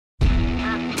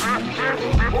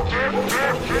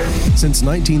Since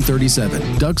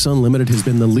 1937, Ducks Unlimited has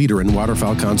been the leader in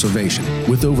waterfowl conservation,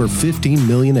 with over 15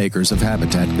 million acres of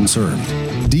habitat conserved.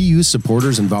 DU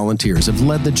supporters and volunteers have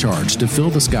led the charge to fill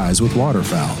the skies with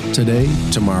waterfowl, today,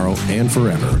 tomorrow, and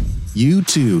forever. You,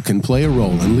 too, can play a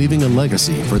role in leaving a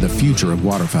legacy for the future of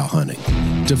waterfowl hunting.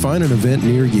 To find an event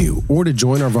near you or to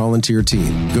join our volunteer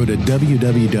team, go to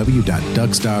www.ducks.org.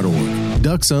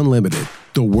 Ducks Unlimited,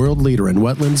 the world leader in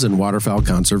wetlands and waterfowl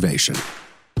conservation.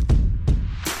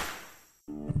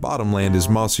 Bottomland is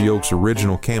Mossy Oak's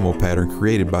original camo pattern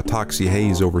created by Toxie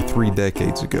Hayes over 3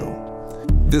 decades ago.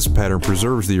 This pattern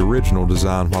preserves the original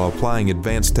design while applying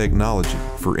advanced technology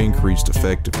for increased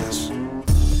effectiveness.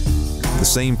 The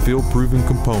same field-proven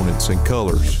components and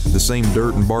colors, the same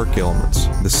dirt and bark elements,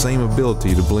 the same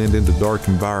ability to blend into dark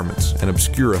environments and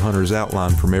obscure a hunter's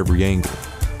outline from every angle.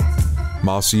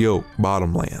 Mossy Oak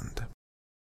Bottomland.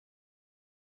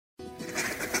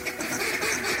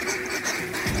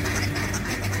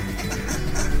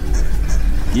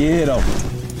 Get 'em.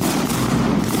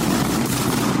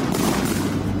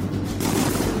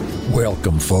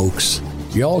 Welcome, folks.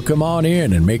 Y'all come on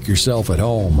in and make yourself at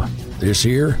home. This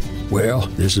here, well,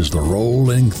 this is the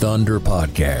Rolling Thunder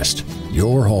Podcast,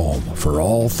 your home for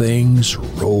all things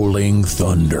Rolling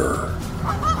Thunder.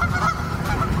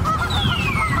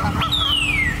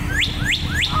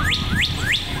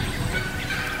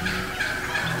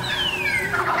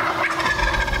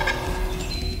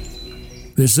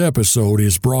 This episode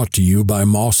is brought to you by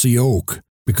Mossy Oak,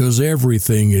 because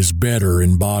everything is better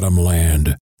in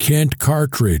Bottomland. Kent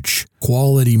Cartridge,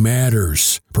 quality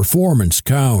matters, performance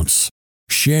counts.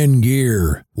 Shen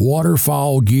Gear,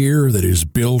 waterfowl gear that is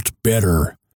built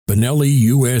better. Benelli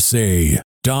USA,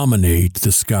 dominate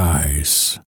the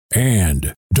skies.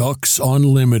 And Ducks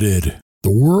Unlimited,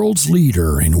 the world's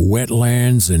leader in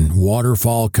wetlands and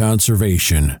waterfowl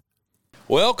conservation.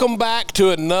 Welcome back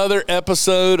to another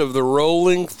episode of the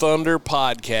Rolling Thunder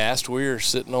Podcast. We are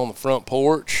sitting on the front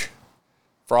porch.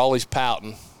 Frawley's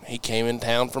pouting. He came in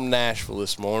town from Nashville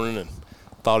this morning and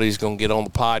thought he was going to get on the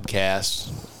podcast.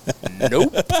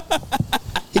 Nope.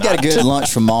 He got a good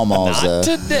lunch from Mama's. Not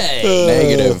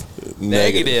today.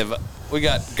 Negative. We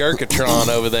got Gurkatron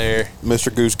over there.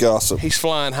 Mr. Goose Gossip. He's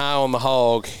flying high on the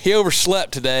hog. He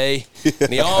overslept today,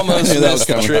 and he almost missed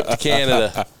the trip to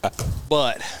Canada.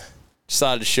 But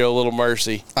decided to show a little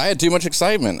mercy. I had too much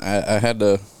excitement. I had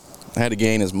to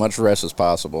gain as much rest as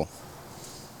possible.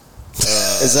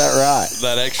 Is that right?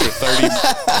 That extra 30.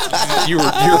 you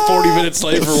were 40 minutes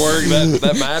late for work.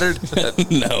 That mattered?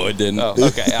 No, it didn't. Oh,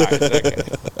 okay. All right. Okay.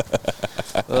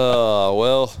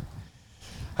 Well,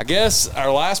 I guess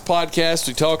our last podcast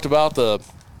we talked about the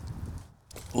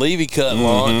Levi cut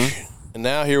launch, and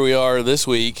now here we are this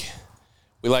week.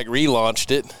 We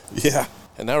relaunched it. Yeah.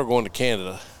 And now we're going to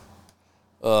Canada.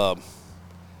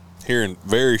 Here in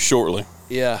very shortly.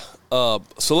 Yeah. So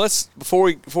let's before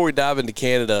we dive into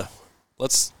Canada,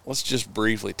 let's just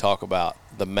briefly talk about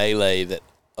the melee that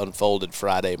unfolded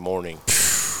Friday morning.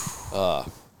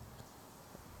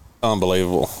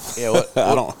 Unbelievable. Yeah. What?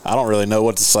 I don't really know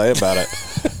what to say about it.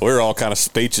 We're all kind of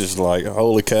speechless, like,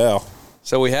 holy cow.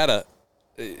 So we had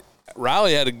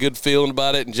Riley had a good feeling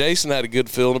about it, and Jason had a good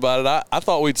feeling about it. I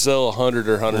thought we'd sell 100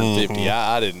 or 150. Mm-hmm.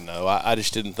 I didn't know. I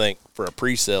just didn't think for a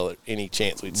pre-sale any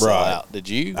chance we'd sell out. Did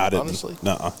you? I didn't. Honestly?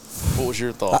 Nuh-uh. What was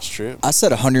your thoughts, Tripp? I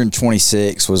said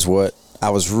 126 was what I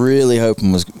was really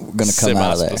hoping was going to come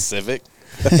out of there. Semi-specific.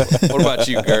 What about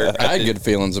you, Gert? I had good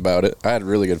feelings about it. I had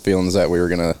really good feelings that we were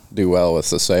going to do well with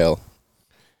the sale.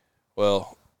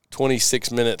 Well,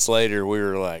 26 minutes later, we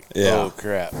were like, oh,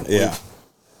 crap. Yeah.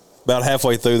 About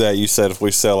halfway through that, you said if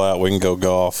we sell out, we can go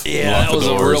golf. Yeah, that was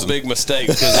a real big mistake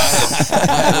because I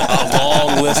had a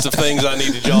long list of things I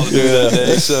needed y'all to do that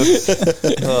day. So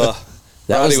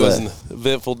Friday was an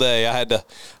eventful day. I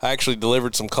actually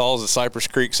delivered some calls at Cypress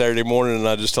Creek Saturday morning, and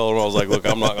I just told them, I was like, look,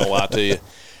 I'm not going to lie to you.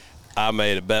 I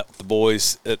made a bet with the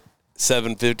boys at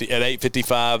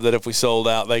 8:55 that if we sold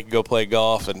out, they could go play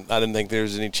golf, and I didn't think there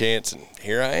was any chance. And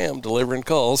here I am delivering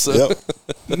calls. So. Yep.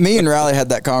 Me and Riley had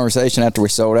that conversation after we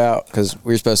sold out because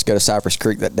we were supposed to go to Cypress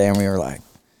Creek that day, and we were like,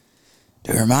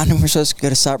 do we remind him we're supposed to go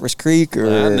to Cypress Creek? Or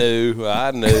I knew.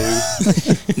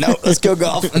 No, let's go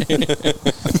golfing.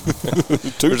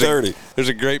 2:30. There's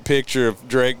a great picture of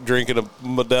Drake drinking a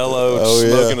Modelo,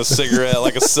 smoking a cigarette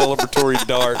like a celebratory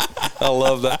dart. I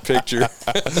love that picture.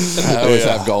 I always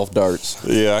have golf darts.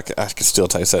 Yeah, I can still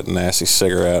taste that nasty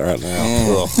cigarette right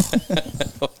now.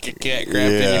 Like a cat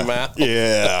crap in your mouth.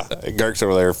 Yeah. Girk's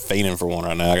over there fiending for one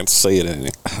right now. I can see it in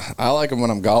him. I like them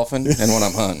when I'm golfing and when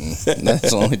I'm hunting.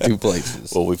 That's the only two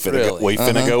places. Well, we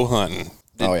finna go hunting.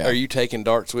 Are you taking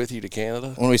darts with you to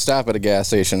Canada? When we stop at a gas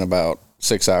station about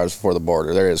 6 hours before the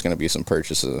border, there is going to be some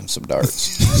purchases and some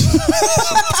darts.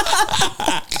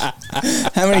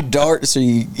 How many darts are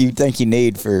you think you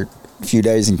need for a few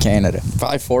days in Canada?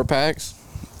 Probably 4-packs.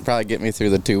 Probably get me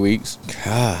through the 2 weeks.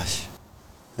 Gosh.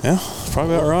 Yeah,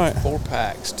 probably about right. 4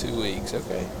 packs, 2 weeks.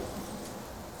 Okay.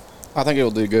 I think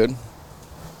it'll do good.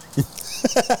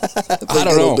 I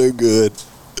don't know. Do good.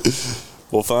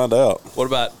 We'll find out.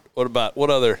 What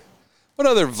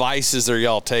other vices are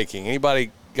y'all taking?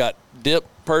 Anybody got dip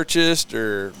purchased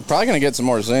or? Probably going to get some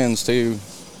more Zens, too.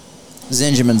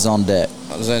 Zenjamin's on deck.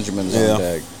 Zenjamin's on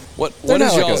deck. What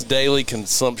is y'all's daily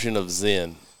consumption of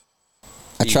Zen?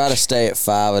 I try to stay at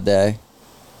 5 a day.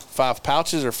 5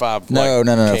 pouches or 5? No,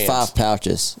 cans? 5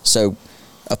 pouches. So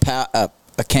a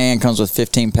can comes with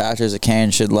 15 pouches. A can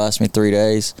should last me 3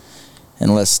 days,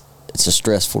 unless it's a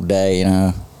stressful day, you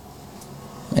know.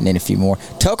 And then a few more.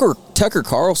 Tucker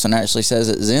Carlson actually says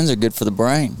that Zens are good for the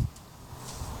brain.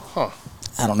 Huh.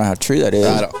 I don't know how true that is.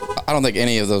 I don't think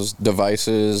any of those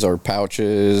devices or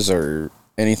pouches or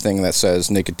anything that says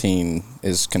nicotine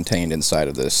is contained inside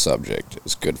of this subject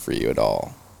is good for you at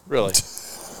all. Really?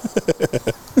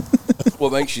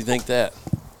 What makes you think that?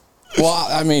 Well,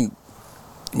 I mean,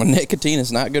 when nicotine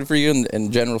is not good for you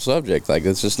in general subject, like,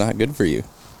 it's just not good for you.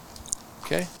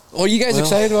 Okay. Well, you guys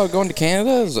excited about going to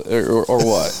Canada or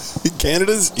what?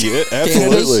 Canada's? Yeah,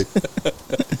 absolutely.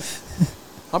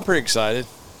 I'm pretty excited.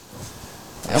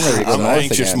 I'm ready to go I'm north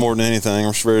anxious again. more than anything.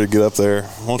 I'm just ready to get up there.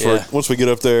 Once we get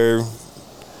up there,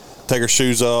 take our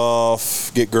shoes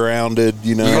off, get grounded,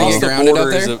 you know. You're gonna get grounded up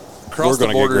there? Cross the We're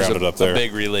gonna border get is grounded up there. a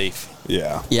big relief.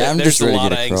 Yeah. Yeah, I'm There's just ready a lot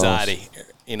to of get across. anxiety.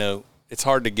 You know, it's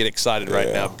hard to get excited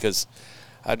right now because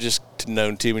I've just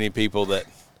known too many people that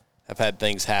have had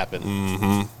things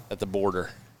happen at the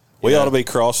border. We ought to be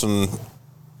crossing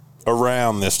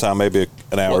around this time, maybe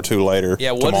an hour or two later.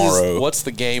 Yeah, tomorrow. What's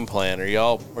the game plan? Are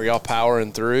y'all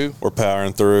powering through? We're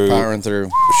powering through.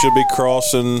 We should be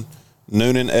crossing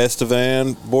Noonan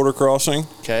Estevan border crossing.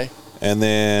 Okay. And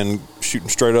then shooting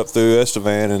straight up through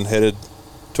Estevan and headed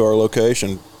to our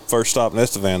location. First stop in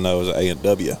Estevan, though, is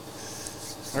A&W.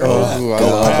 I love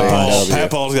A&W.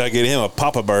 Papaw's got to get him a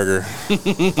Papa Burger.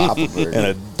 Papa Burger. And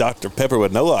a Dr. Pepper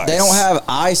with no ice. They don't have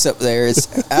ice up there. It's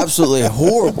absolutely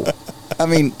horrible. I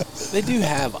mean, They do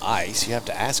have ice. You have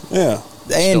to ask them. Yeah.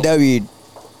 the A&W,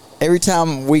 every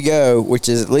time we go, which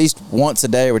is at least once a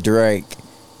day with Drake,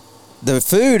 the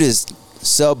food is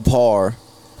subpar.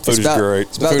 Food is great.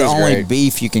 It's about the only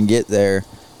beef you can get there.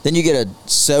 Then you get a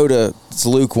soda that's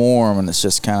lukewarm, and it's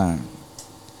just kind of...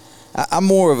 I'm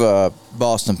more of a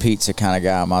Boston pizza kind of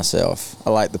guy myself. I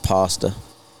like the pasta.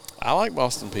 I like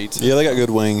Boston pizza. Yeah, they got good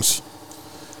wings.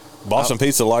 Boston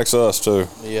Pizza likes us, too.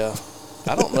 Yeah.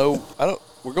 I don't know.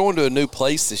 We're going to a new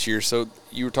place this year, so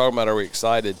you were talking about, are we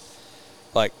excited?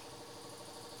 Like,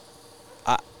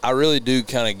 I really do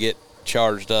kind of get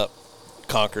charged up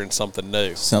conquering something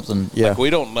new. Yeah. Like, we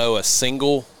don't know a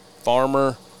single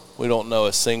farmer. We don't know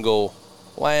a single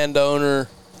landowner.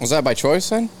 Was that by choice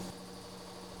then?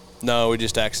 No, we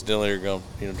just accidentally are going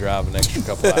to drive an extra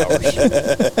couple hours.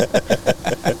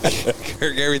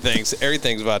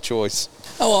 Everything's by choice.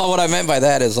 Oh, well, what I meant by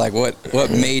that is, like,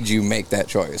 what made you make that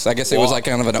choice? I guess it was like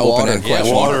kind of an open-ended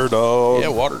question. Water dog. Yeah,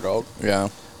 water dog. Yeah.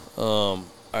 The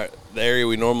area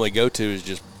we normally go to is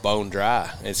just bone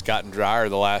dry. It's gotten drier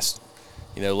the last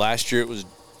year it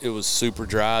was super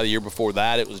dry. The year before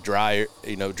that it was dry.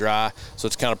 So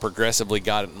it's kind of progressively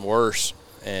gotten worse.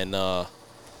 And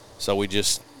so we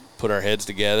just put our heads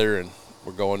together and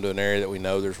we're going to an area that we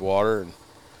know there's water and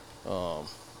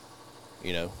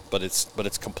but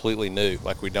it's completely new.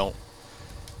 Like,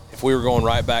 if we were going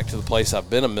right back to the place I've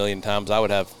been a million times, I'd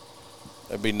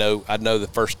know the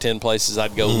first 10 places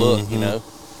I'd go look, you know.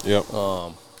 Yep.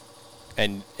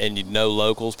 And you'd know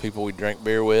locals, people we drank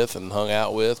beer with and hung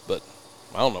out with, but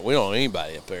I don't know. We don't know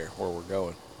anybody up there where we're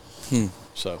going.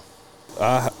 So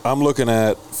I'm looking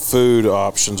at food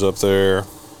options up there.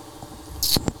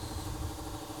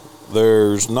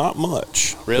 There's not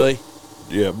much. Really?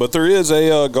 But there is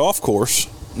a golf course.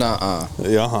 Nuh-uh.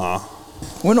 Yeah,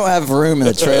 We don't have room in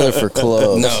the trailer for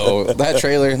clubs. No, that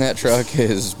trailer in that truck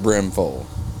is brim full.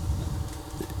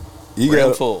 You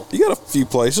got a few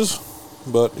places,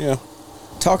 but yeah.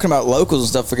 Talking about locals and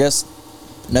stuff, I guess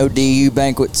no DU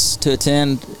banquets to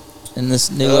attend in this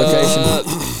new location.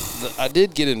 I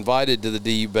did get invited to the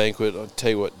DU banquet. I'll tell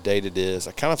you what date it is.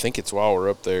 I kind of think it's while we're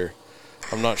up there.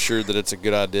 I'm not sure that it's a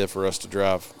good idea for us to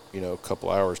drive, a couple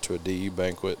hours to a DU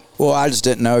banquet. Well, I just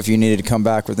didn't know if you needed to come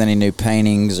back with any new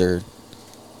paintings, or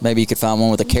maybe you could find one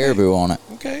with a caribou on it.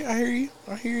 Okay, I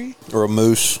hear you. Or a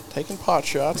moose. Taking pot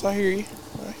shots, I hear you.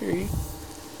 hear you.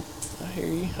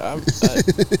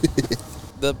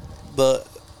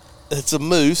 It's a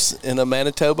moose in a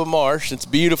Manitoba marsh. It's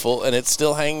beautiful, and it's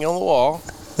still hanging on the wall.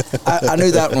 I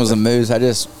knew that one was a moose. I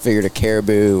just figured a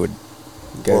caribou would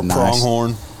go Or nice.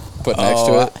 pronghorn. Put next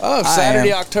to it. Oh,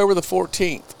 Saturday, October the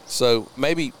 14th. So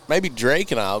maybe Drake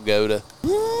and I'll go to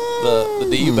the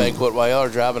DU banquet while y'all are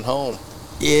driving home.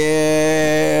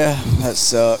 Yeah, that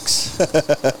sucks.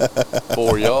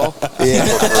 For y'all. Yeah.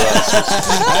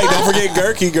 Hey, don't forget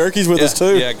Gurky. Gurky's with us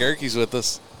too. Yeah, Gurky's with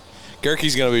us.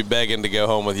 Gurky's going to be begging to go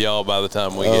home with y'all by the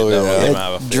time we get done yeah. with him. I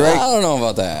have a feeling. Drake, I don't know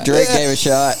about that. Drake gave a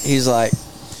shot. He's like,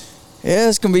 yeah,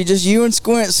 it's going to be just you and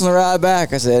Squints on the ride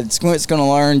back. I said, Squints going to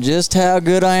learn just how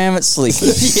good I am at sleeping.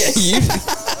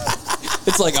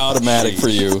 It's like automatic for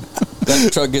you.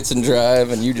 That truck gets in drive,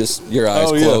 and your eyes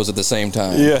close at the same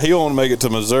time. Yeah, he won't make it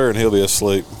to Missouri, and he'll be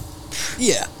asleep.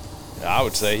 Yeah. I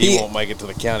would say he won't make it to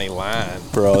the county line.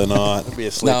 Probably not. He'll be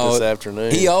asleep this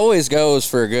afternoon. He always goes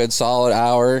for a good solid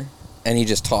hour, and he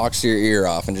just talks your ear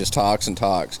off and just talks and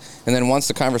talks. And then once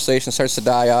the conversation starts to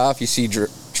die off, you see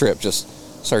Tripp just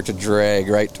start to drag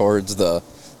right towards the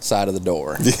side of the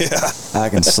door. Yeah. I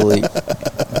can sleep.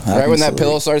 Right when that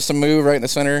pillow starts to move right in the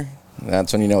center,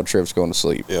 that's when you know Tripp's going to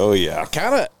sleep. Oh, yeah.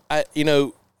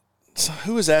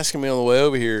 Who was asking me on the way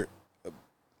over here?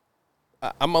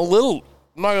 I'm not going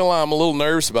to lie, I'm a little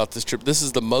nervous about this trip. This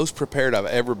is the most prepared I've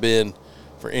ever been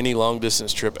for any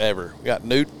long-distance trip ever. We got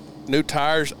new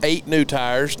tires, 8 new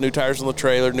tires on the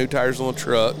trailer, new tires on the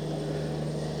truck.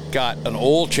 Got an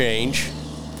oil change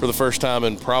for the first time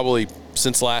in probably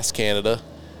since last Canada.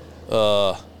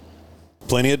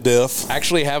 Plenty of diff.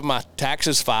 Actually have my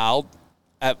taxes filed.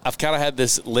 I've kind of had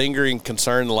this lingering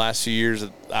concern the last few years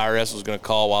that the IRS was going to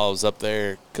call while I was up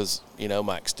there because,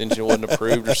 my extension wasn't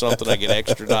approved or something. I get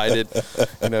extradited,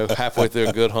 halfway through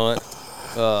a good hunt.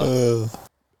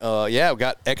 I've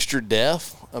got extra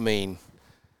def.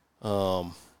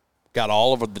 Got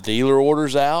all of the dealer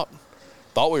orders out.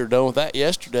 Thought we were done with that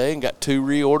yesterday and got 2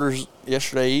 reorders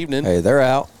yesterday evening. Hey, they're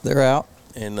out.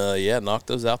 And, knocked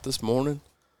those out this morning.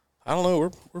 I don't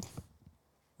know.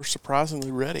 We're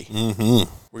surprisingly ready. Mm-hmm.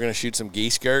 We're gonna shoot some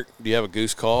geese skirt. Do you have a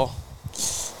goose call?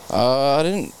 I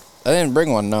didn't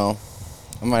bring one. No,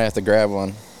 I might have to grab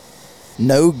one.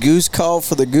 No goose call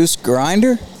for the goose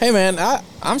grinder? Hey man,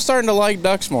 I'm starting to like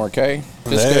ducks more. Okay,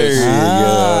 There you go.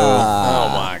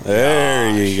 Oh my god!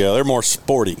 There you go. They're more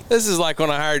sporty. This is like when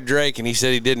I hired Drake and he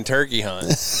said he didn't turkey hunt.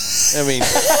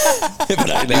 But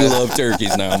I do love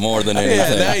turkeys now more than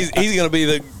anything. Yeah, now he's gonna be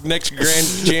the next grand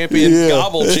champion,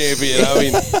 gobble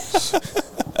champion.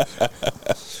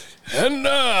 And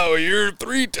now your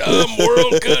 3-time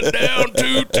world cut down,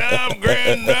 2-time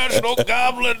grand national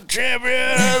gobbling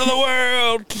champion of the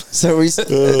world. So are you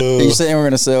saying we're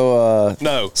going to sell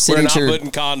No, signature... we're not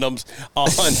putting condoms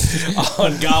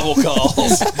on gobble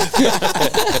calls.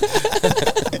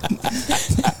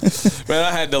 Man,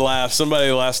 I had to laugh. Somebody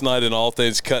last night in All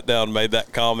Things Cut Down made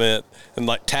that comment and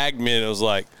tagged me, and it was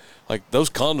like those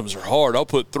condoms are hard. I'll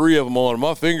put 3 of them on.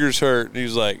 My fingers hurt.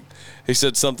 And he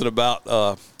said something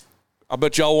about I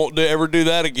bet y'all won't ever do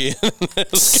that again.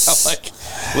 It's kind of like,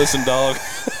 listen, dog.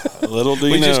 Little do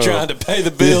you We're know. just trying to pay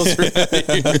the bills around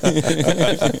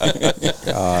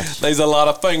here. There's a lot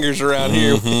of fingers around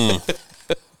here.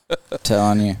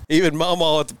 Telling you. Even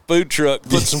Mama at the food truck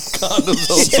put some condoms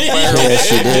on some Yes,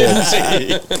 she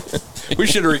did. We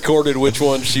should have recorded which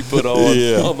one she put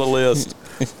on the list.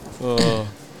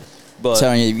 But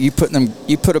Telling you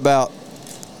put about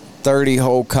 30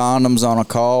 whole condoms on a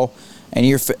call, and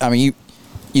you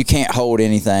can't hold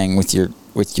anything with your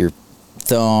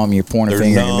thumb, your pointer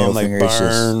finger, and your middle finger.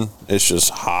 Burn. It's just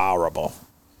horrible.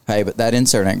 Hey, but that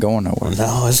insert ain't going nowhere.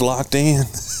 No, it's locked in.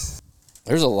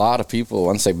 There's a lot of people,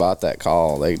 once they bought that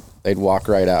call, they'd walk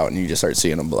right out and you just start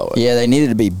seeing them blow it. Yeah, they needed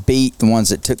to be beat, the ones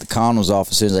that took the condoms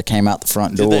off as soon as they came out the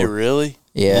front door. did they really?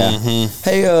 Yeah. Mm-hmm.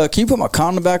 Hey, can you put my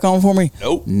condom back on for me?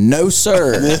 Nope. No,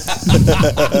 sir.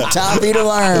 Time for you to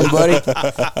learn, buddy.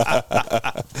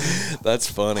 That's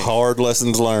funny. Hard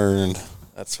lessons learned.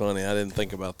 That's funny. I didn't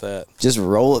think about that. Just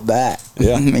roll it back.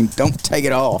 Yeah. Don't take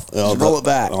it off. Just roll it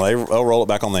back. They'll roll it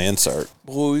back on the insert.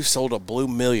 Boy, we've sold a blue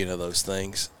million of those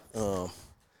things.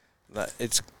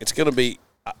 It's going to be.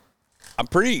 I'm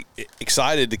pretty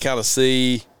excited to kind of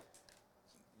see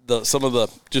some of the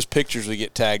just pictures we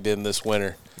get tagged in this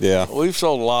winter. Yeah, we've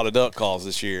sold a lot of duck calls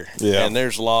this year. Yeah, and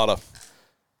there's a lot of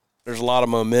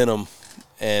momentum,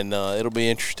 and it'll be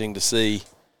interesting to see.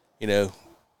 It'll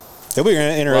be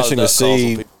interesting to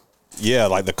see. Yeah,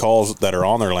 like the calls that are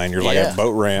on their lanyards, like at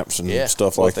boat ramps and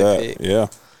stuff like that. Yeah.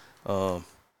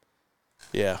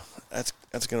 Yeah, that's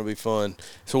going to be fun.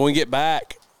 So when we get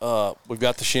back, we've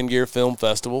got the Shin Gear Film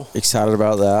Festival. Excited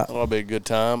about that. That'll be a good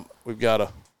time. We've got a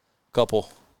couple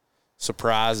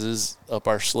surprises up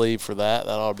our sleeve for that.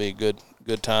 That ought to be a good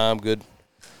time, good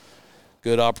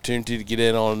opportunity to get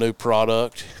in on a new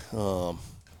product. So,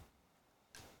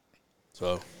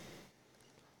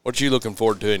 what you looking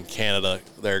forward to in Canada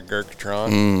there,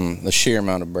 Gurkatron? The sheer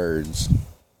amount of birds.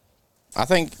 I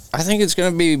think it's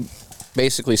going to be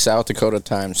basically South Dakota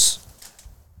times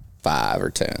 5 or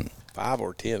 10. 5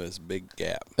 or 10 is a big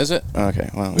gap. Is it? Okay,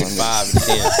 well, 5 and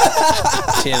 10.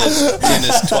 10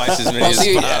 is twice as many as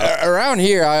 5. Around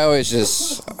here, I always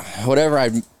just, whatever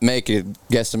I make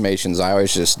guesstimations, I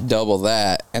always just double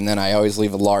that, and then I always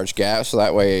leave a large gap, so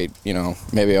that way,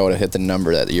 maybe I would have hit the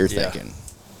number that you're thinking.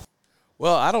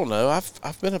 Well, I don't know.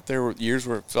 I've been up there with years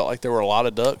where it felt like there were a lot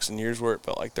of ducks and years where it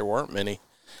felt like there weren't many.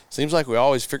 Seems like we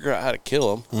always figure out how to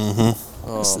kill them.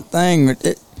 Mm-hmm. That's the thing.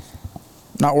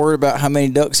 Not worried about how many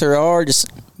ducks there are. Just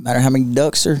matter how many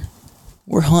ducks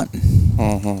we're hunting.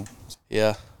 Mm-hmm.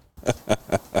 Yeah.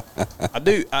 I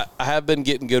do. I have been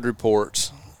getting good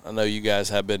reports. I know you guys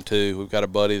have been too. We've got a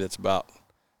buddy that's about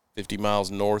 50 miles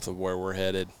north of where we're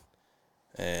headed,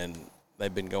 and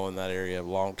they've been going that area a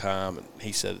long time, and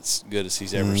he said it's good as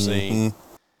he's ever seen.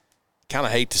 Kind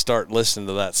of hate to start listening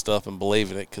to that stuff and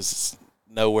believing it because it's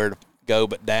nowhere to go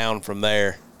but down from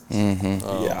there.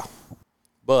 Yeah.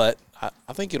 But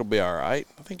I think it'll be all right.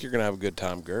 I think you're going to have a good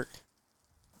time, Gurk.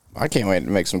 I can't wait to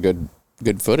make some good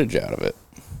footage out of it.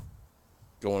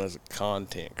 Going as a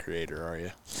content creator, are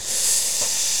you?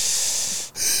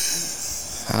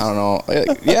 I don't know.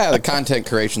 Yeah, the content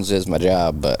creations is my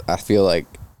job, but I feel like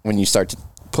when you start to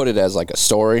put it as like a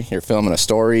story, you're filming a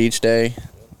story each day,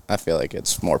 I feel like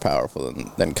it's more powerful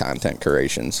than content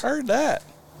creations. Heard that.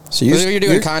 So you're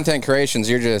doing content creations,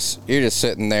 you're just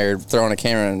sitting there throwing a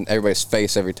camera in everybody's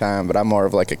face every time, but I'm more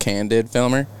of like a candid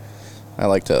filmer. I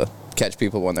like to catch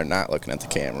people when they're not looking at the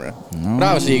camera. But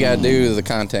obviously you got to do the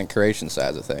content creation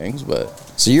side of things, but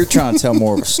so you're trying to tell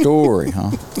more of a story,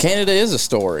 huh? Canada is a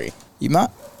story. You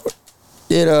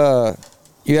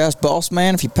asked Boss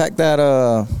Man if you packed that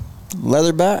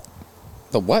leather back?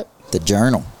 The what? The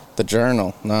journal. The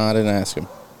journal. No, I didn't ask him.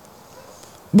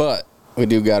 But we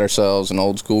do got ourselves an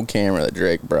old school camera that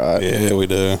Drake brought. Yeah, we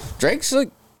do. Drake's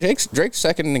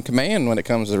second in command when it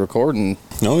comes to recording.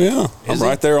 Oh yeah, I'm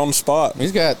right there on the spot.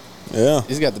 He's got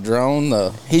the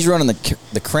drone. He's running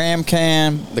the cram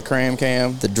cam. The cram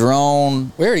cam. The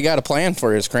drone. We already got a plan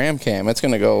for his cram cam. It's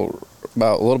gonna go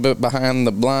about a little bit behind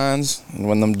the blinds, and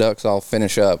when them ducks all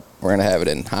finish up, we're gonna have it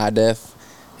in high def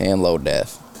and low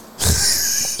def.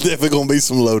 Definitely gonna be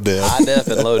some low def. High def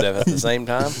and low def at the same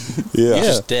time. Yeah, it's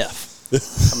just def.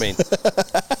 I mean,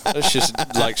 it's just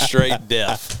like straight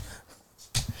def.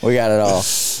 We got it all.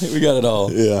 We got it all.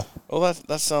 Yeah. Well,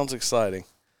 that sounds exciting.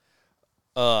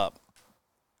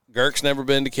 Gurk's never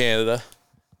been to Canada.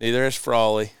 Neither has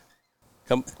Frawley.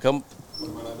 Come.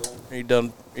 Are you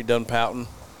done pouting?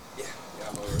 Yeah,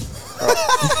 I'm over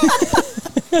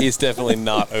it. He's definitely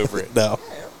not over it. No.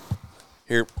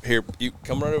 Here, you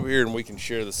come right over here and we can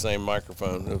share the same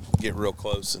microphone. It'll get real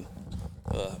close. And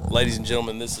ladies and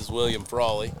gentlemen, this is William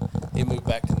Frawley. He moved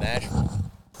back to Nashville.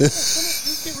 Get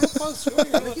real close.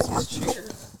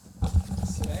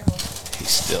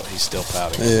 He's still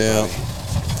pouting. Yeah.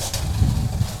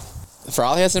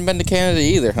 Frawley hasn't been to Canada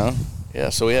either, huh? Yeah.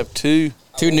 So we have two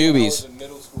newbies.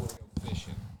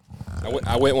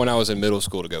 I went when I was in middle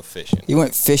school to go fishing. You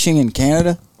went fishing in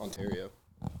Canada? Ontario.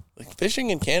 Like, fishing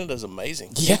in Canada is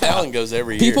amazing. Yeah. Alan goes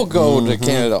every year. People go to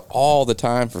Canada all the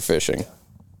time for fishing.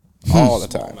 All the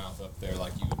time. Smallmouth up there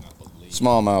like you would not believe.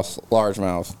 Smallmouth,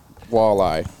 largemouth,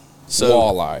 walleye.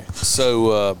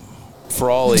 So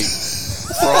Frawley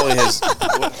has.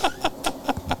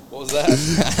 What was that?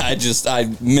 I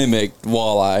mimicked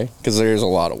walleye because there's a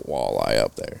lot of walleye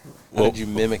up there. How did you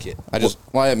mimic it? I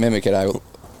mimic it? I'm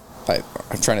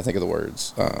trying to think of the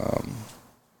words.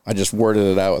 I just worded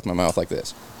it out with my mouth like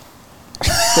this.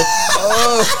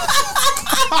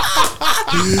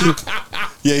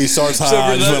 Yeah, he starts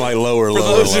high, just went like lower. For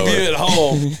those of you at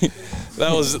home,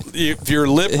 that was, if you're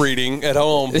lip reading at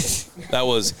home, that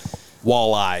was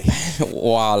walleye.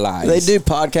 Walleye. They do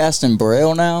podcast in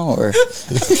Braille now, or?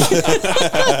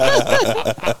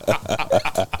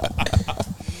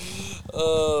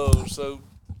 So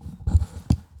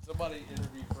somebody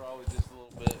interview Frawley just a little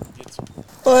bit.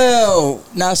 Well,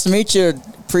 nice to meet you.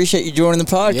 Appreciate you joining the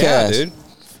podcast.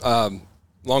 Yeah, dude.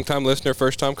 Long-time listener,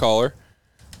 first-time caller.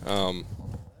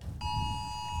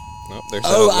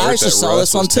 I just saw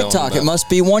this on TikTok. It must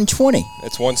be 120.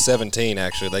 It's 117,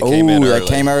 actually. They came in early. They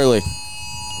came early.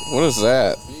 What is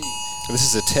that? This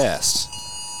is a test.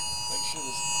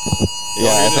 Yeah,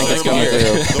 I think it's coming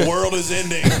through. The world is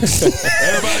ending.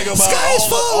 Everybody go buy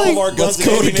all of our guns. Let's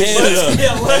go to Canada.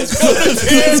 Yeah, let's go to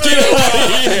Canada. Let's get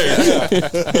out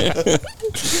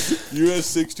of here. US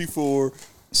 64.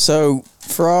 So,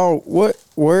 Frawley,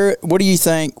 where do you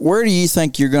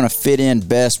think you're going to fit in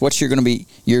best? What's going to be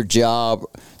your job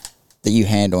that you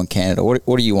handle in Canada? What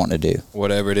do you want to do?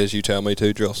 Whatever it is you tell me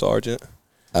to, drill sergeant.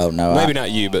 Oh no, maybe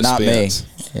not you, but not Spence.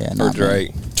 Me. Yeah, or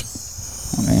Drake.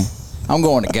 I'm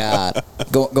going to guide.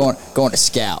 going to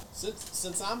scout.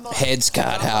 Since I'm not head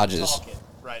Scott Hodges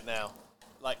right now,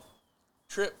 like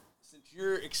Tripp, since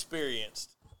you're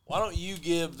experienced, why don't you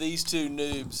give these two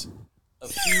noobs a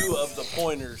few of the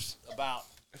pointers about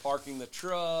parking the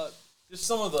truck? Just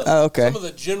some of the some of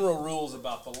the general rules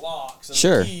about the locks and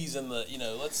the keys and the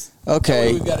let's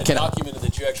we've got it documented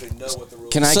that you actually know what the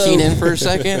rules. Can I keen in for a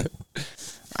second?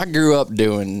 I grew up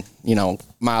doing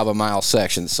mile by mile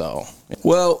sections, so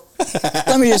well,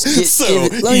 let me just tell you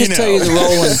the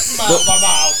rolling mile by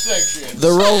mile section.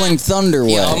 The rolling thunder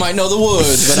way. I might know the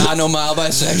woods, but I know mile by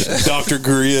section. Dr.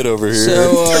 Griot over here.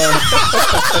 So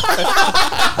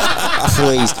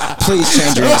please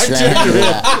change your Instagram after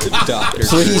that. Dr.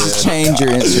 Please change your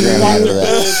Instagram after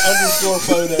that.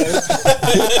 _photo.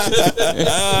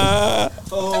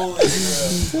 Holy crap,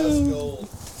 that's gold.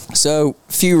 So,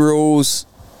 few rules.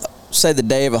 Say the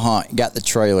day of a hunt, you got the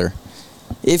trailer.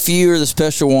 If you are the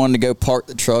special one to go park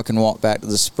the truck and walk back to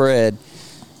the spread,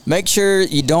 make sure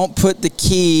you don't put the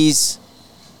keys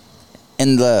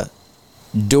in the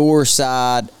door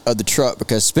side of the truck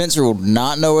because Spencer will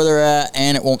not know where they're at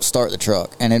and it won't start the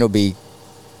truck and it'll be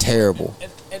terrible.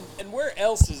 And where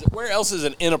else is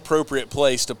an inappropriate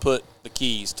place to put the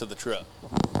keys to the truck?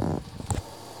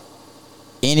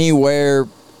 Anywhere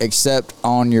except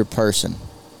on your person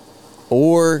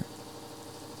or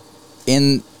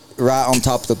right on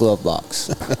top of the glove box.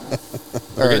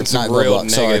 We're getting some real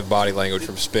negative body language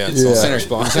from Spence. Yeah. Center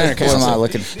spot. What am I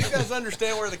looking? Do you guys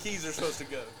understand where the keys are supposed to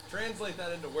go? Translate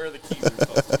that into where the keys are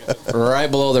supposed to go. Right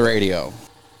below the radio.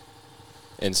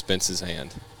 In Spence's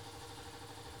hand.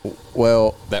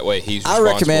 Well, that way he's I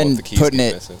responsible recommend if the keys putting get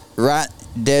it missing. right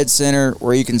dead center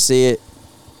where you can see it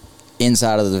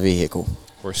inside of the vehicle.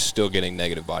 We're still getting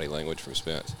negative body language from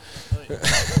Spence.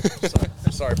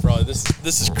 Sorry, Frawley.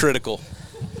 This is critical.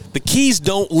 The keys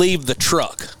don't leave the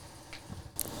truck.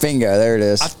 Bingo, there it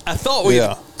is. I thought we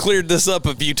cleared this up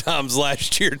a few times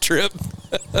last year, Tripp.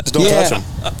 Just don't touch them.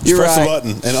 Just press the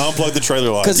button and unplug the trailer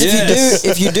light. Because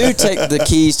if you do take the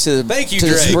keys to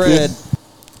the spread,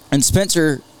 and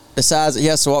Spencer decides that he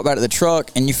has to walk back to the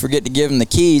truck, and you forget to give him the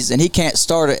keys, and he can't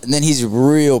start it, and then he's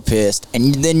real pissed,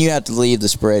 and then you have to leave the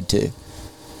spread too.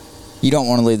 You don't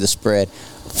want to leave the spread.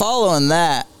 Following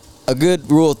that, a good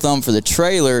rule of thumb for the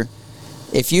trailer,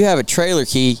 if you have a trailer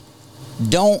key,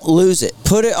 don't lose it.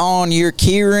 Put it on your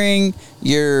key ring,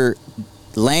 your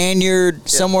lanyard,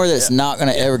 somewhere that's not going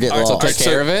to ever get lost. So take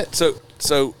care of it.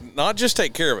 So not just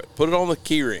take care of it. Put it on the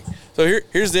key ring. So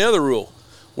here's the other rule.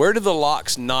 Where do the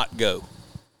locks not go?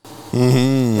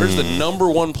 Mm-hmm. Where's the number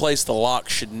one place the lock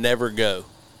should never go?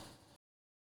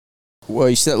 Well,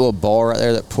 you see that little ball right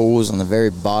there that pulls on the very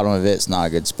bottom of it. It's not a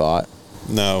good spot.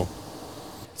 No.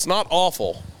 It's not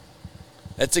awful.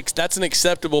 That's an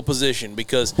acceptable position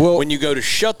because when you go to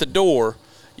shut the door,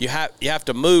 you have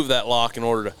to move that lock in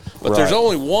order to. But there's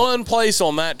only one place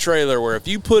on that trailer where if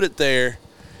you put it there,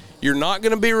 you're not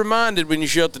going to be reminded when you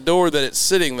shut the door that it's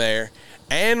sitting there.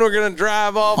 And we're going to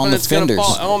drive off and it's going to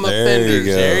fall on the fenders.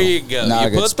 There you go.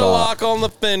 You put the lock on the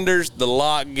fenders, the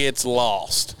lock gets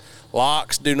lost.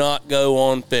 Locks do not go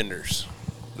on fenders.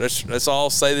 Let's all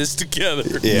say this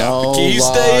together. Yeah. The keys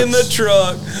stay in the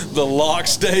truck. The lock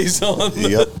stays on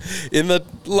in the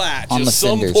latch. On the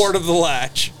some fenders. port of the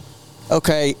latch.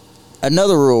 Okay,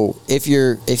 another rule. If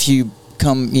you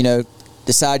come,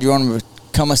 decide you want to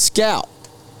become a scout.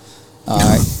 All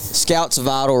right. Scout's a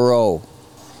vital role.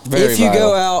 If you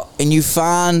go out and you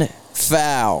find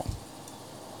foul,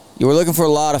 you were looking for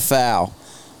a lot of foul.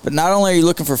 But not only are you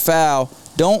looking for foul,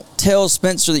 don't tell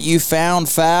Spencer that you found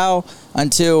foul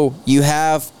until you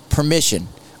have permission.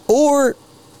 Or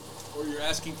you're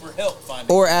asking for help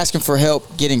finding Or asking for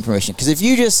help getting permission. Because if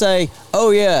you just say,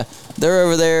 oh, yeah, they're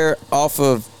over there off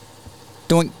of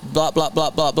doing blah, blah,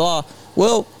 blah, blah, blah,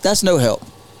 well, that's no help.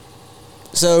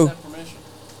 So, you have permission.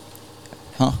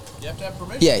 Huh? You have to have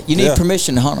permission. Yeah, you need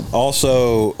permission to hunt them.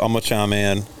 Also, I'm going to chime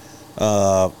in.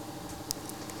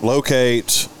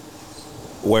 Locate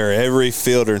where every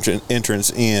field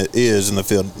entrance is in the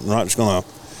field. We're not just going to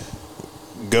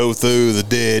go through the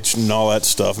ditch and all that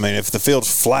stuff. I mean, if the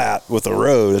field's flat with a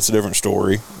road, it's a different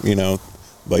story, But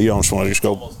you don't just want to just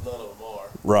go. Almost none of them are.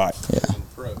 Right. Yeah.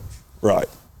 Approach. Right.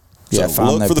 Yeah, So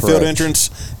look for the field entrance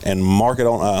and mark it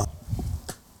on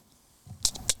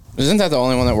Isn't that the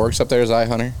only one that works up there is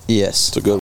iHunter? Yes. It's a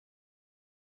good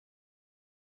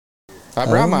I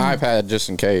brought my iPad just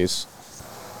in case.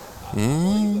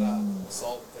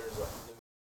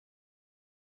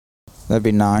 That'd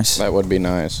be nice. That would be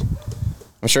nice.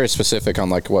 I'm sure it's specific on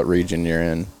like what region you're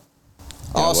in.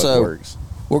 Also,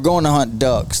 we're going to hunt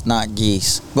ducks, not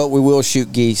geese, but we will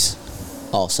shoot geese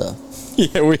also.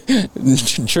 Yeah,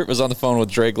 Tripp was on the phone with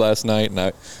Drake last night, and I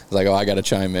was like, oh, I got to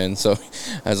chime in. So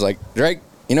I was like, Drake,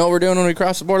 you know what we're doing when we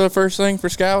cross the border the first thing for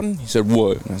scouting? He said,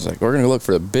 what? And I was like, we're going to look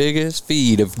for the biggest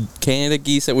feed of Canada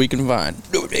geese that we can find.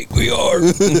 No, Nick, we are.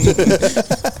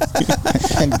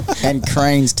 and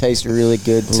cranes taste really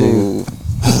good, too.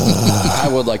 I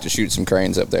would like to shoot some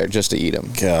cranes up there just to eat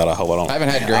them. God, I hope I don't. I haven't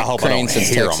had cranes since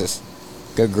Texas.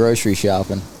 Go grocery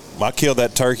shopping. I killed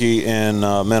that turkey in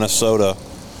Minnesota.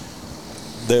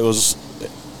 There was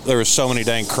so many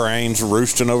dang cranes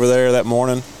roosting over there that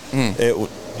morning.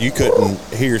 You couldn't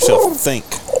hear yourself think.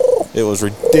 It was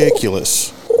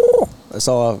ridiculous. That's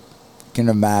all I can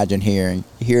imagine hearing.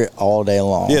 You hear it all day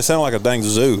long. Yeah, it sounded like a dang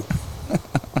zoo.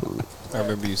 I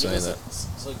remember you saying that.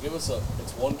 So give us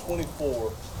it's 1:24.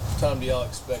 What time do y'all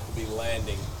expect to be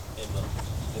landing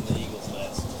in the Eagle's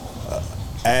Nest?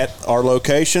 At our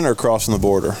location or crossing the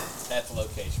border? At the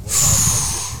location.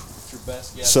 What's your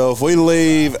best guess? So if we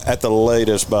leave at the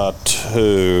latest by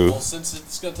 2. Well, since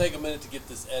it's going to take a minute to get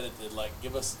this edited, like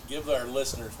give our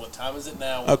listeners what time is it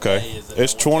now? What Okay. day is it?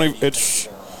 It's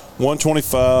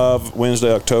 1:25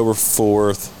 Wednesday, October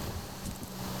 4th.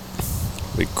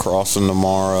 Be crossing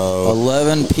tomorrow.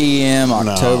 11 p.m.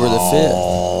 October the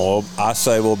 5th. I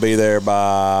say we'll be there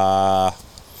by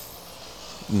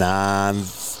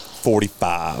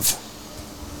 9:45.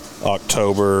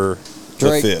 October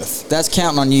Drake, the 5th. That's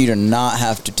counting on you to not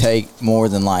have to take more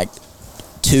than like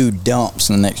 2 dumps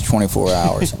in the next 24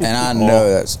 hours. And I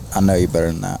know I know you better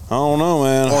than that. I don't know,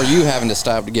 man. Or you having to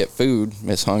stop to get food,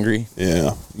 Miss Hungry.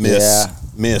 Yeah.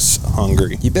 Miss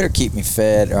Hungry. You better keep me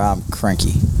fed or I'm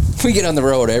cranky. We get on the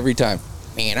road every time.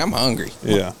 Man, I'm hungry.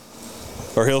 Yeah.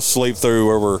 Or he'll sleep through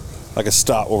where we're like a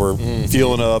stop where we're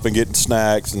fueling up and getting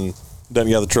snacks and doesn't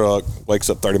get out of the truck, wakes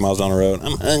up 30 miles down the road.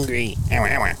 I'm hungry.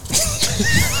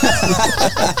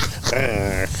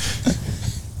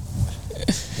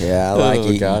 Yeah, I like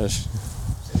eating. Gosh.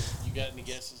 You got any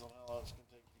guesses on how long it's going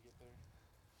to take to get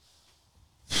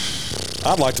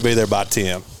there? I'd like to be there by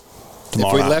 10 tomorrow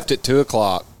If we night. left at 2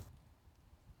 o'clock,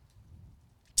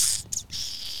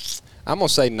 I'm going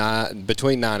to say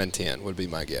between 9 and 10 would be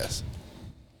my guess.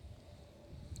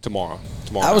 Tomorrow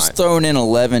I was night. throwing in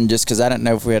 11 just because I didn't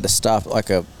know if we had to stop at like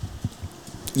get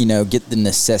the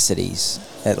necessities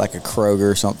at like a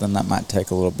Kroger or something. That might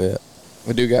take a little bit.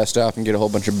 We do got to stop and get a whole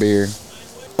bunch of beer.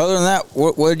 Other than that,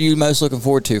 what are you most looking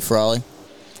forward to, Frawley?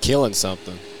 Killing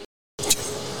something.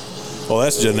 Well,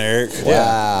 that's generic.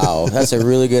 Wow, that's a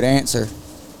really good answer.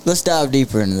 Let's dive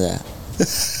deeper into that.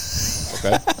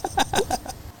 Okay.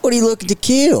 What are you looking to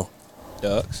kill?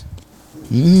 Ducks.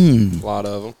 A lot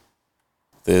of them.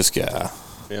 This guy.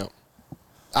 Yeah.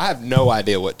 I have no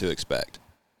idea what to expect.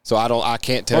 So I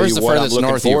can't tell Where's you the what I'm furthest looking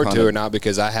north you've forward to hunted? or not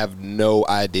because I have no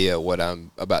idea what I'm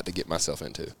about to get myself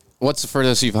into. What's the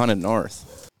furthest you've hunted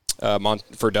north?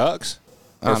 For ducks?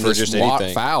 Or for just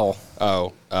anything? Fowl.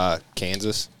 Oh,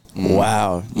 Kansas.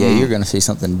 Wow. Yeah, you're going to see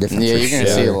something different. Yeah, for you're going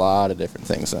to sure. see a lot of different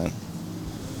things then.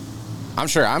 I'm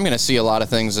sure I'm going to see a lot of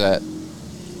things that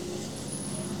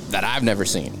I've never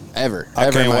seen, ever.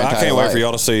 I can't wait for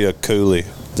y'all to see a coolie.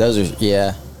 Those are,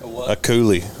 yeah. A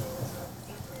coolie.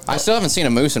 I still haven't seen a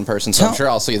moose in person, so I'm sure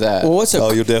I'll see that. Well,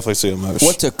 Oh, you'll definitely see a moose.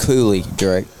 what's a coolie,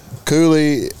 Drake?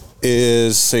 Coolie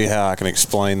is, see how I can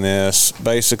explain this.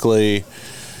 Basically,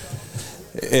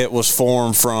 it was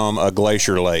formed from a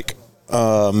glacier lake,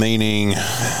 meaning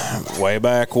way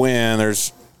back when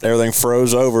everything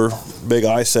froze over, big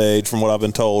ice age from what I've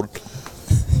been told.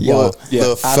 Yo,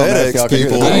 The I don't know if y'all FedEx can hear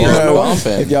people. the- I don't know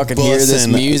bumping. if y'all can hear this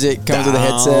Busting music comes with the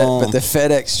headset, down. but the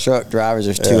FedEx truck drivers,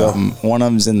 there's 2 of them. One of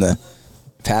them's in the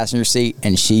passenger seat,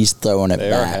 and she's throwing it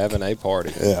They are back. having a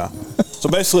party. Yeah. So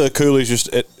basically, a coolie's just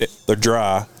they're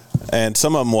dry, and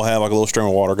some of them will have like a little stream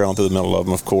of water going through the middle of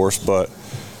them, of course. But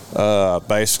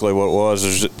basically, what it was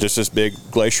is just this big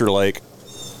glacier lake,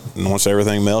 and once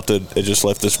everything melted, it just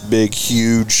left this big,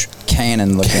 huge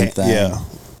Cannon-looking thing. Yeah,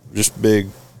 just big.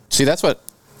 See, that's what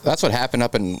happened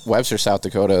up in Webster, South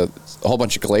Dakota. A whole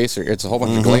bunch of glacier. It's a whole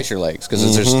bunch of glacier lakes because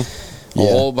it's just a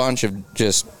whole bunch of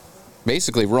just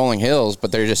basically rolling hills,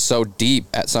 but they're just so deep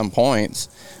at some points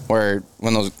where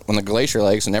when the glacier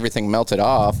lakes and everything melted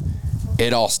off,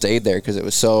 it all stayed there because it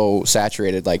was so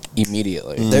saturated like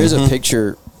immediately. There's a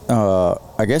picture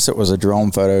I guess it was a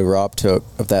drone photo Rob took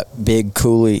of that big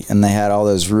coulee, and they had all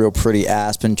those real pretty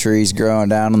aspen trees growing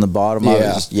down on the bottom of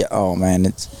it. Yeah. Oh man,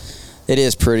 it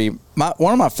is pretty.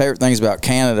 One of my favorite things about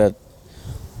Canada,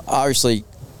 obviously,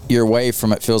 you're away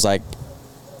from it. Feels like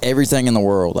everything in the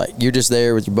world. Like you're just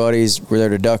there with your buddies. We're there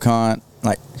to duck hunt.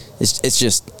 Like it's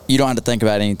just you don't have to think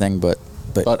about anything but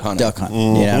duck hunting.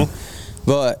 Mm-hmm. You know,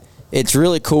 but it's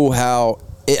really cool how.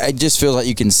 It just feels like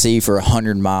you can see for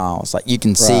 100 miles. Like you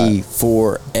can see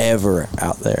forever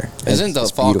out there. Isn't the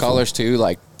fall colors too?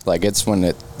 Like it's when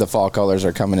the fall colors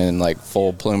are coming in like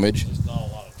full plumage. There's not a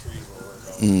lot of trees where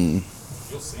we're going.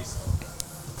 You'll see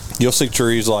some. You'll see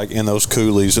trees like in those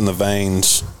coulees in the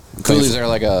veins. Coulees are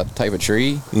like a type of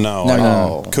tree.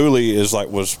 No. Coulee is like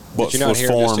was what was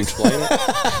formed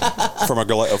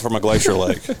from a glacier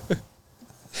lake.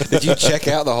 Did you check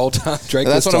out the whole time Drake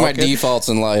That's was one of my talking? defaults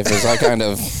in life is I kind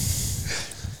of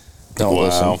don't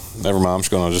listen. Never mind. I'm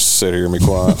just going to just sit here and be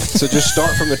quiet. So just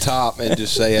start from the top and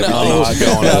just say it. I'm not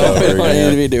going over I again.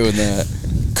 need to be doing that.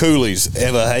 Coolies.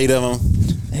 Ever hate of them?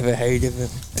 Never heard of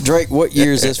it. Drake, what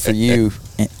year is this for you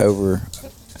over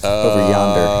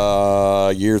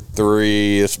yonder? Year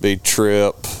 3. This would be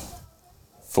Tripp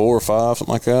 4 or 5,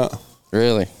 something like that.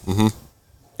 Really? Mm-hmm. Yeah,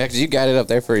 because you got it up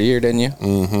there for a year, didn't you?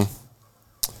 Mm-hmm.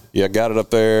 Yeah, got it up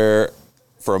there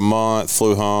for a month,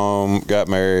 flew home, got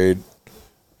married,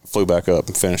 flew back up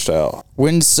and finished out.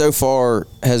 When so far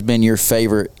has been your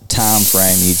favorite time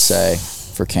frame, you'd say,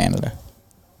 for Canada?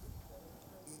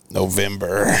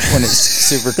 November. When it's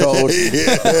super cold?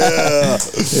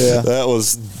 Yeah. That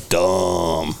was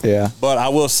dumb. Yeah. But I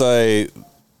will say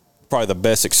probably the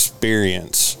best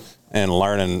experience and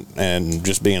learning and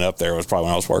just being up there was probably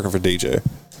when I was working for DJ.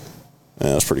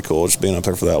 Yeah, it was pretty cool just being up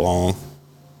there for that long.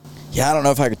 Yeah, I don't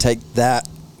know if I could take that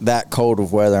cold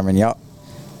of weather. I mean, y'all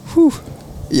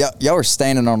were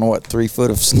standing on, 3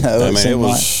 foot of snow? I mean, it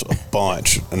was a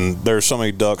bunch. And there's so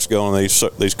many ducks going in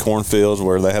these cornfields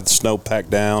where they had the snow packed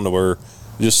down to where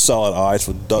just solid ice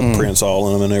with duck prints all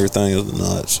in them and everything. It was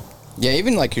nuts. Yeah,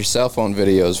 even like your cell phone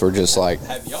videos were just like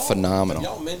phenomenal.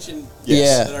 Have y'all mentioned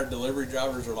that our delivery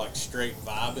drivers are like straight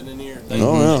vibing in here? They've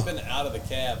been out of the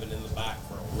cab and in the back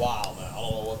for a while now. I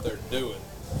don't know what they're doing.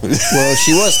 Well,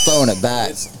 she was throwing it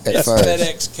back at first.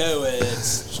 FedEx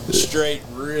co-eds straight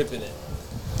ripping it.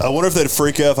 I wonder if they'd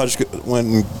freak out if I just went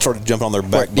and started jumping on their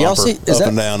back Do y'all bumper, see- is up that-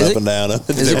 and down, is up it- and down.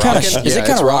 Is it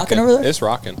kind of rocking over there? It's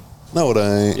rocking. No, it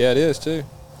ain't. Yeah, it is too.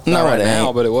 No, Not right it now,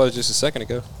 ain't. but it was just a second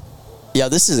ago. Yeah,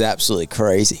 this is absolutely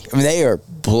crazy. I mean, they are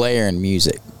blaring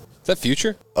music. Is that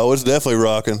Future? Oh, it's definitely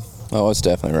rocking. Oh, it's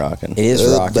definitely rocking. It is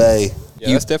Good rocking. day.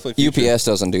 Yeah, that's definitely Future. UPS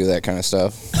doesn't do that kind of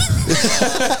stuff.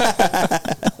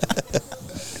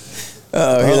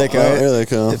 Oh, here they come. Here they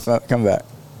come. Come back.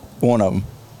 One of them.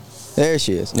 There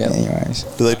she is. Yeah. Anyways.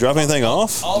 Do they drop anything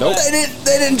off? Nope. They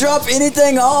didn't drop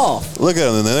anything off. Look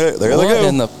at them. There they What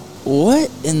go.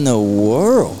 What in the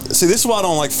world? See, this is why I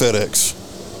don't like FedEx.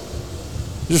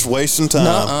 Just wasting time.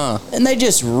 Nuh-uh. And they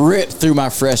just ripped through my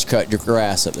fresh cut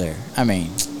grass up there. I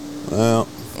mean, Well,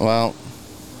 Well,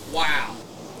 wow.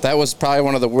 That was probably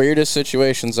one of the weirdest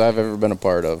situations I've ever been a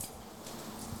part of.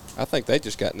 I think they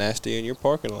just got nasty in your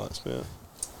parking lots, man.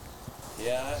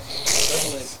 Yeah,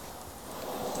 definitely.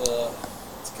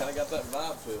 It's kind of got that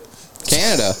vibe to it.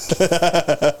 Canada.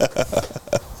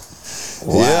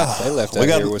 yeah. They left out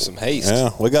here with some haste. Yeah,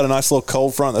 we got a nice little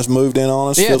cold front that's moved in on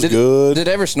us. Feels did, good. Did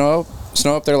it ever snow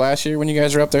up there last year when you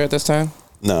guys were up there at this time?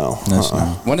 No.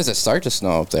 When does it start to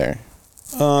snow up there?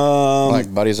 Um,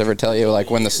 Like buddies ever tell you like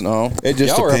when the snow? it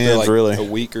just Y'all were up there depends, like really. a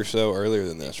week or so earlier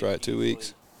than this, right? 2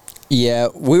 weeks. yeah,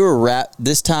 we were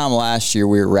this time last year,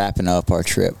 we were wrapping up our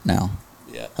trip now.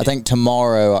 Yeah. I think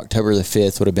tomorrow, October the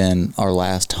 5th, would have been our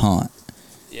last hunt.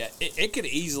 Yeah, it could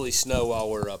easily snow while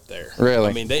we're up there. Really?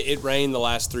 I mean, it rained the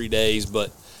last 3 days,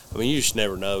 but I mean, you just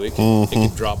never know. It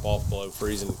could drop off below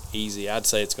freezing easy. I'd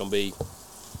say it's going to be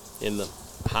in the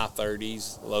high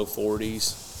 30s, low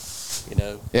 40s. You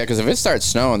know. Yeah, because if it starts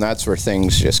snowing, that's where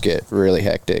things just get really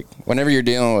hectic. Whenever you're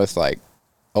dealing with like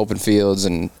open fields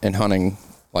and hunting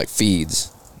like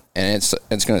feeds, and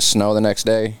it's going to snow the next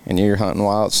day, and you're hunting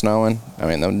while it's snowing. I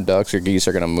mean, them ducks or geese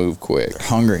are going to move quick.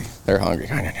 Hungry. They're hungry.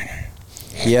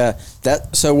 Yeah.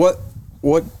 So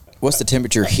what's the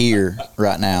temperature here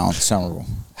right now in Somerville?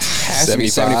 Has to be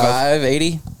 75,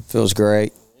 80. Feels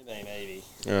great. It ain't 80.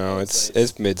 No,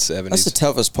 it's mid 70s. That's the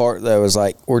toughest part, though, is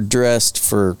like we're dressed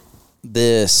for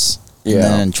this, Yeah. and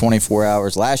then in 24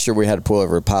 hours. Last year we had to pull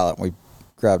over a pilot. And we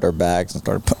grabbed our bags and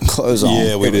started putting clothes on.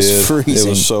 Yeah, we it did. was freezing. It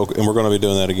was so, and we're going to be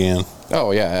doing that again. Oh,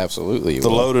 yeah, absolutely. The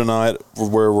low tonight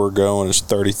where we're going is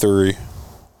 33.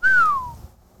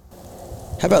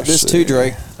 How about this too,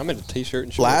 Drake? I'm in a t-shirt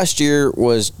and shorts. Last year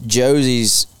was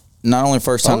Josie's not only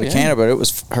first time to Canada, but it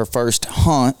was her first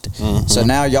hunt. So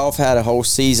now y'all have had a whole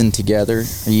season together.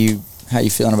 How you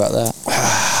feeling about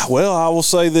that? Well, I will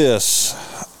say this.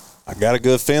 I got a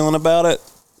good feeling about it,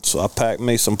 so I packed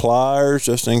me some pliers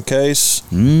just in case.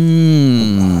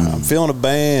 I'm feeling a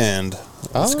band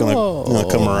that's going to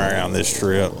come around this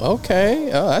trip. Okay.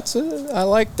 Oh, I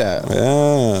like that.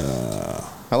 Yeah.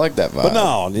 I like that vibe. But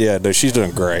no, yeah, dude, she's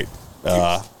doing great.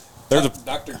 There's a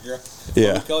Dr. Grid.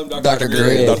 Yeah. We call him Dr.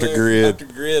 Grid. Dr. Grid.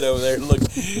 Dr. Grid over there. Look,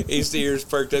 his ears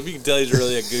perked up. You can tell he's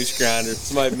really a goose grinder.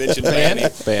 Somebody mentioned Fanny.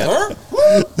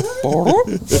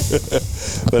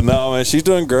 But no, man, she's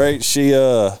doing great.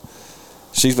 I've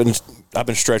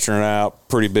been stretching her out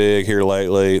pretty big here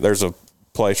lately. There's a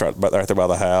place right there by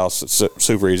the house. It's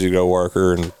super easy to go work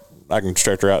her, and I can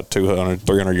stretch her out 200,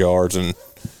 300 yards and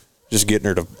just getting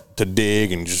her to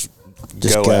dig and just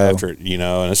go after it, and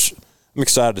I'm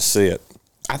excited to see it.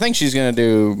 I think she's going to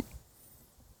do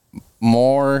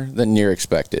more than you're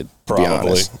expected.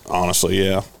 Probably, honestly,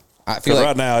 yeah. I feel like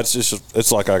right now it's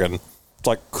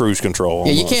like cruise control.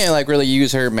 Yeah, almost. you can't like really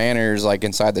use her manners like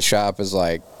inside the shop as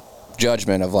like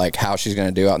judgment of like how she's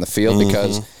going to do out in the field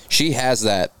because she has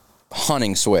that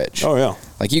hunting switch. Oh yeah,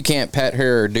 like you can't pet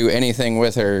her or do anything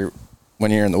with her when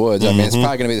you're in the woods. I mean, it's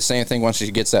probably going to be the same thing once she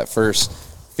gets that first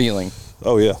feeling.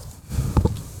 Oh yeah.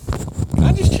 Can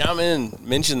I just chime in and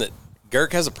mention that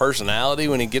Girk has a personality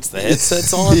when he gets the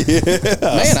headsets on?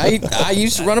 Man, I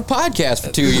used to run a podcast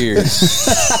for 2 years.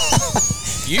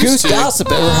 Goose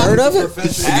Gossip, ever heard of it?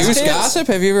 Goose Gossip,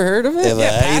 have you ever heard of it?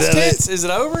 Past tense. Is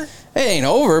it over? It ain't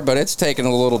over, but it's taking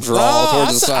a little draw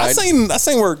towards the side. I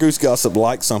seen where Goose Gossip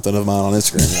liked something of mine on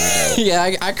Instagram.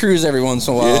 Yeah, I cruise every once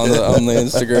in a while on the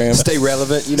Instagram. Stay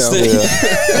relevant,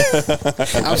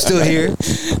 I'm still here.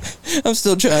 I'm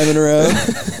still chiming around.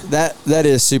 That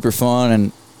is super fun,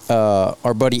 and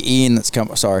our buddy Ian that's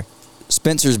coming. Sorry,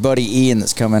 Spencer's buddy Ian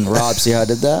that's coming. Rob, see how I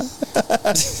did that?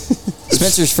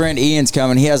 Spencer's friend Ian's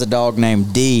coming. He has a dog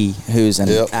named D, who's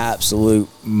an absolute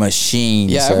machine.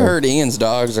 Yeah, I've heard Ian's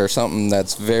dogs are something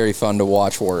that's very fun to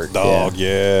watch work. Dog,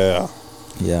 yeah.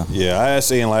 Yeah. I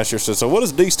asked Ian last year. Said, "So what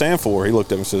does D stand for?" He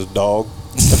looked at me and says, "Dog."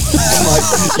 I'm like,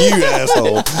 "You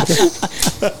asshole."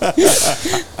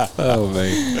 Oh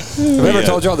man! Have I ever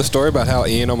told y'all the story about how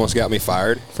Ian almost got me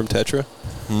fired from Tetra?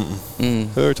 Who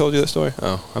ever told you that story?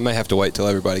 Oh, I may have to wait till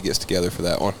everybody gets together for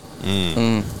that one.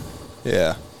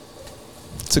 Yeah,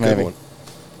 it's a good one.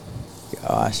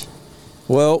 Gosh.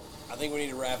 Well, I think we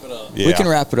need to wrap it up. Yeah. we can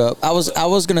wrap it up. I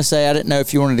was gonna say I didn't know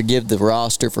if you wanted to give the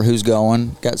roster for who's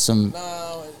going. Got some.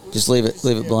 No, Just leave it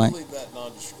blank. Leave that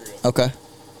nondescript. Okay.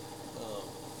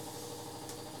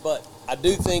 But I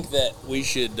do think that we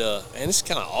should, and it's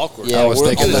kind of awkward. Yeah, I was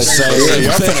thinking the same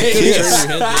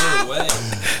thing.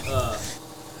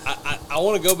 I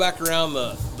want to go back around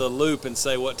the loop and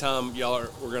say what time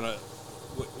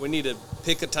we need to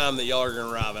pick a time that y'all are going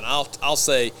to arrive. And I'll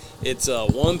say it's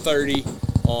 1:30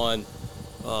 on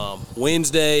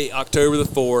Wednesday, October the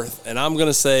 4th. And I'm going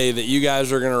to say that you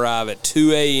guys are going to arrive at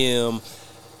 2 a.m.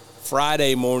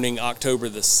 Friday morning, October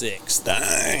the 6th.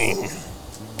 Dang.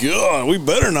 God, we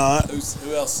better not.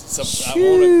 Who else? I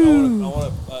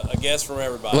want a guess from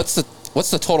everybody. What's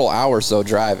the total hours though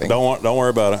driving? Don't worry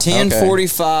about it.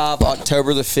 10:45,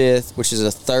 October the 5th, which is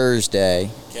a Thursday,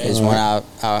 is when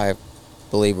I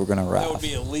believe we're going to arrive. That would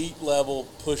be elite level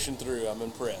pushing through. I'm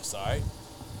impressed. All right.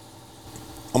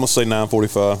 I'm gonna say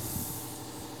 9:45.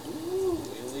 Ooh,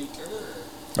 elite.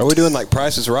 Are we doing like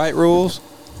Price is Right rules?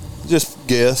 Just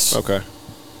guess. Okay.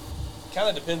 Kind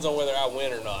of depends on whether I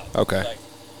win or not. Okay.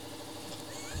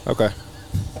 Okay.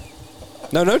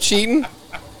 No cheating.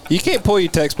 You can't pull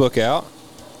your textbook out.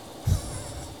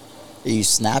 Are you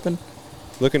snapping?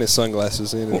 Looking at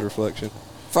sunglasses in his reflection.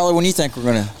 Frawley, when do you think we're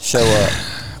going to show up?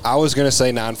 I was going to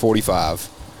say 9:45,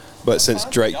 but since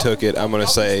Drake took it, I'm going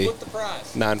to say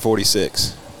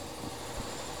 9:46.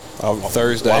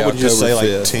 Thursday, Why would you October say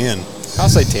 5th. like 10? I'll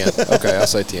say 10. Okay, I'll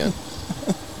say 10.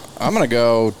 I'm going to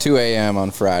go 2 a.m.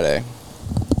 on Friday.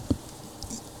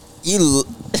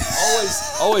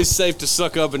 Always safe to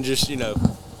suck up and just,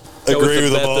 Agree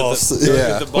with the boss.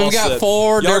 We've got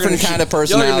four different kind of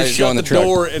personalities going the truck.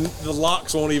 Door and the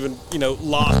locks won't even,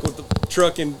 lock with the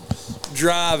truck and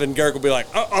drive, and Girk will be like,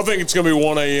 I think it's going to be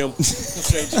 1 a.m. He'll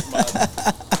change his mind.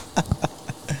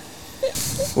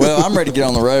 Well, I'm ready to get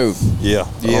on the road. Yeah.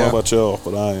 I don't know about y'all,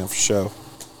 but I am for sure.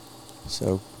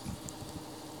 So,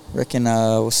 reckon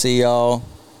we'll see y'all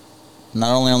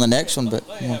not only on the next one, but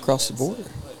across the border.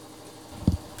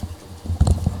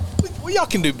 Well, y'all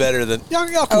can do better than y'all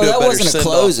can do that a better wasn't a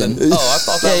send-off closing. I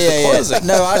thought that was the closing.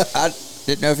 No,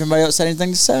 didn't know if anybody else had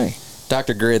anything to say.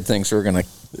 Dr. Grid thinks we're gonna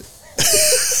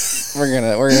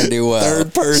do well.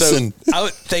 Third person. So,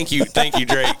 thank you,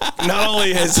 Drake. Not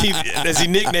only has he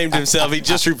nicknamed himself, he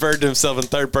just referred to himself in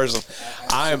third person.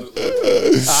 I am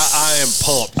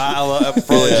pumped.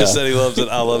 Frawley just said he loves it.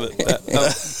 I love it.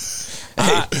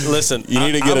 Listen, You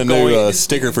need to get a new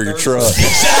sticker for your truck.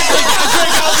 Exactly,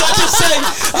 Drake. I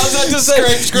was about to say.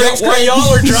 While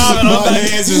y'all are driving, My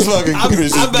hands is fucking. I'm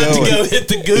about to go hit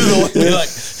the Google and be like,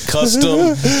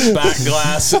 custom back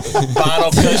glass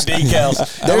vinyl cut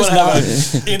decals. I'm going to have an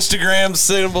Instagram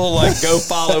symbol like, go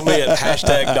follow me at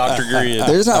hashtag Dr. Grid.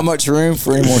 There's not much room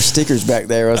for any more stickers back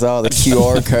there with all the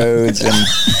QR codes and.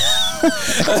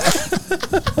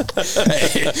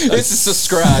 It's a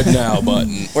subscribe now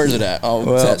button. Where's it at? Oh,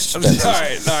 Well, that's All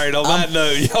right. On that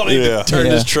note, y'all need to turn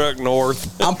this truck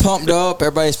north. I'm pumped up.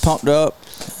 Everybody's pumped up.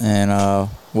 And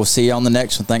we'll see you on the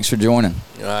next one. Thanks for joining.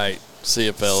 All right. See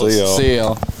you, fellas. See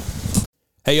y'all.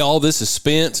 Hey, y'all, this is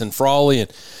Spence and Frawley,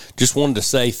 and just wanted to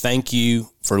say thank you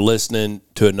for listening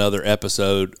to another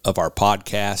episode of our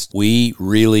podcast. We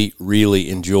really, really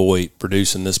enjoy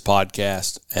producing this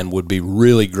podcast and would be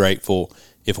really grateful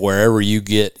if wherever you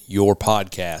get your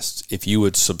podcasts, if you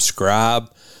would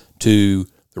subscribe to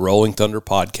the Rolling Thunder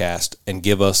podcast and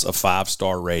give us a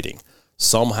 5-star rating.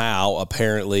 Somehow,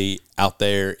 apparently, out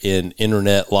there in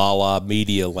internet la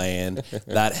media land,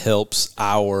 that helps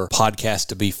our podcast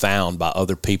to be found by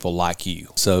other people like you.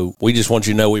 So we just want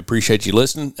you to know we appreciate you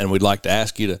listening, and we'd like to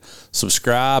ask you to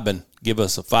subscribe and give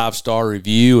us a 5-star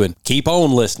review and keep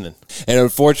on listening. And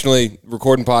unfortunately,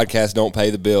 recording podcasts don't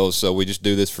pay the bills, so we just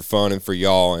do this for fun and for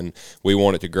y'all, and we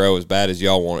want it to grow as bad as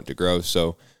y'all want it to grow.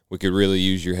 So we could really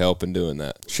use your help in doing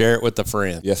that. Share it with a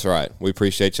friend. Yes, right. We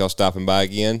appreciate y'all stopping by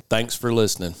again. Thanks for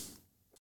listening.